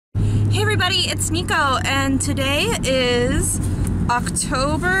Hey everybody, it's Nico, and today is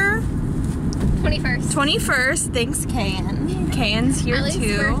October 21st. Thanks, Kayan. Kayan's here Ellie's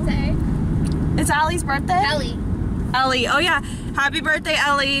too. Birthday. It's Allie's birthday? Ellie. Oh yeah. Happy birthday,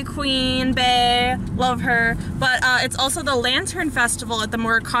 Ellie, Queen, Bae. Love her. But it's also the Lantern Festival at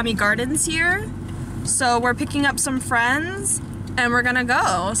the ゚Morikami Gardens here. So we're picking up some friends and we're gonna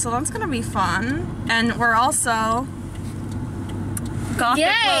go. So that's gonna be fun. And we're also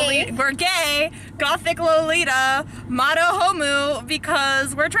we're gay, Gothic Lolita, Mado Homu,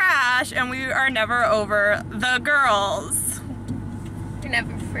 because we're trash and we are never over the girls. You're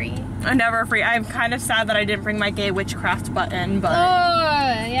never free. I'm never free. I'm kind of sad that I didn't bring my gay witchcraft button, but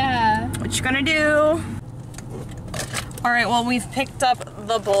oh, yeah. what you gonna do? Alright, well, we've picked up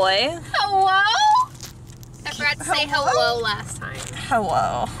the boy. Hello? I forgot to say hello last time.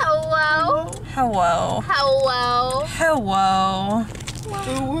 Hello. Hello. Hello. Hello. Hello.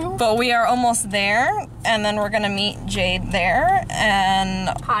 But we are almost there, and then we're gonna meet Jade there, and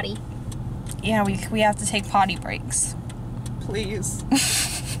Potty. yeah, we have to take potty breaks. Please.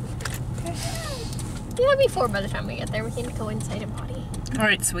 It'll be 4 by the time we get there. We can go inside and potty.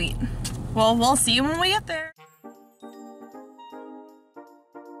 Alright, sweet. Well, we'll see you when we get there.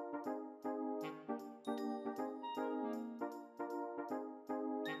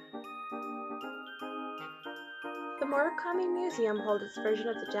 The Morikami Museum holds its version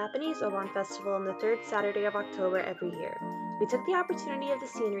of the Japanese Obon Festival on the 3rd Saturday of October every year. We took the opportunity of the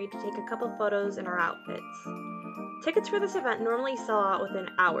scenery to take a couple photos in our outfits. Tickets for this event normally sell out within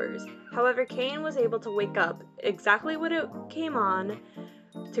hours. However, Kayan was able to wake up exactly when it came on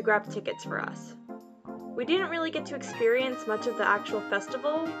to grab tickets for us. We didn't really get to experience much of the actual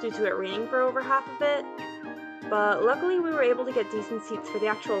festival due to it raining for over half of it, but luckily we were able to get decent seats for the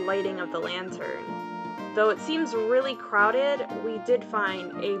actual lighting of the lantern. Though it seems really crowded, we did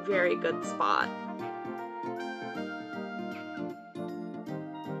find a very good spot.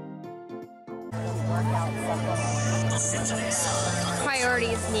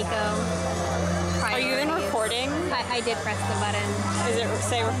 Priorities, Nico. Priorities. Are you even recording? I did press the button. Does it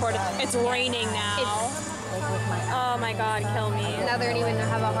say recorded? It's raining now. Oh my god, kill me. Now they're going to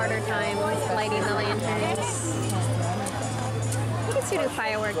have a harder time lighting the lanterns. You can still do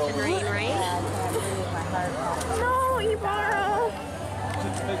fireworks in rain, right? No, Ibarra!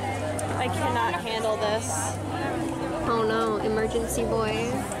 I cannot handle this. Oh no, emergency boy.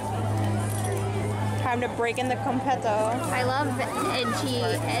 Time to break in the competto. I love edgy.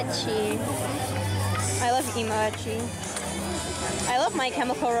 I love emo etchy. I love My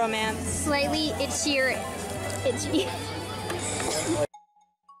Chemical Romance. Slightly itchy.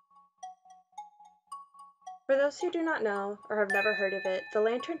 For those who do not know, or have never heard of it, the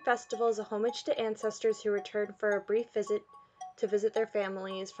Lantern Festival is a homage to ancestors who return for a brief visit to visit their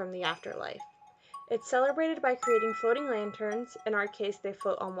families from the afterlife. It's celebrated by creating floating lanterns, in our case they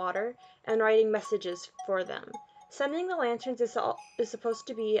float on water, and writing messages for them. Sending the lanterns is supposed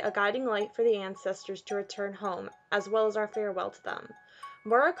to be a guiding light for the ancestors to return home, as well as our farewell to them.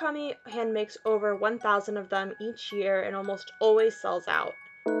 Murakami hand makes over 1,000 of them each year and almost always sells out.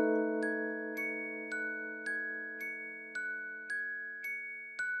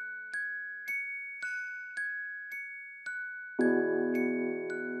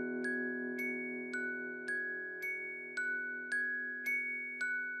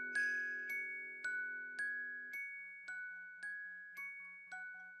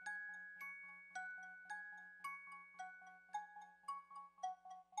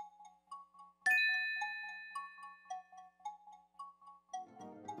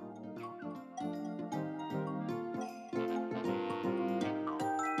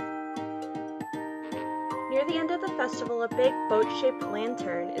 Near the end of the festival, a big boat-shaped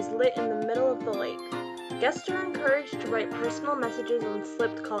lantern is lit in the middle of the lake. Guests are encouraged to write personal messages on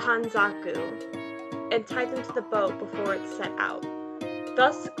slips called hanzaku and tie them to the boat before it's set out,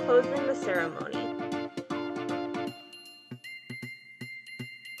 thus closing the ceremony.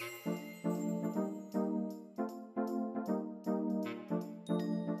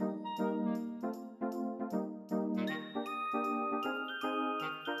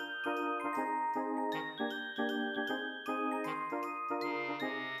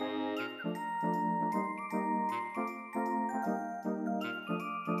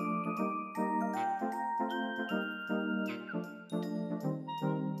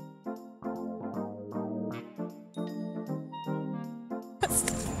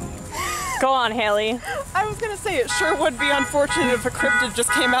 Go on, Haley. I was gonna say, it sure would be unfortunate if a cryptid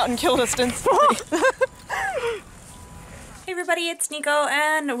just came out and killed us instantly. Hey everybody, it's Nico,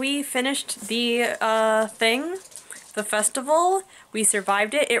 and we finished the thing. the festival. We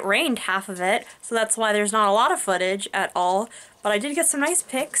survived it. It rained half of it, so that's why there's not a lot of footage at all. But I did get some nice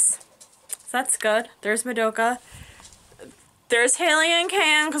pics, so that's good. There's Madoka. There's Haley and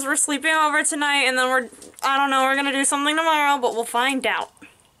Cam, because we're sleeping over tonight, and then I don't know, we're gonna do something tomorrow, but we'll find out.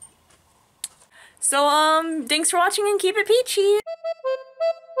 So, thanks for watching and keep it peachy!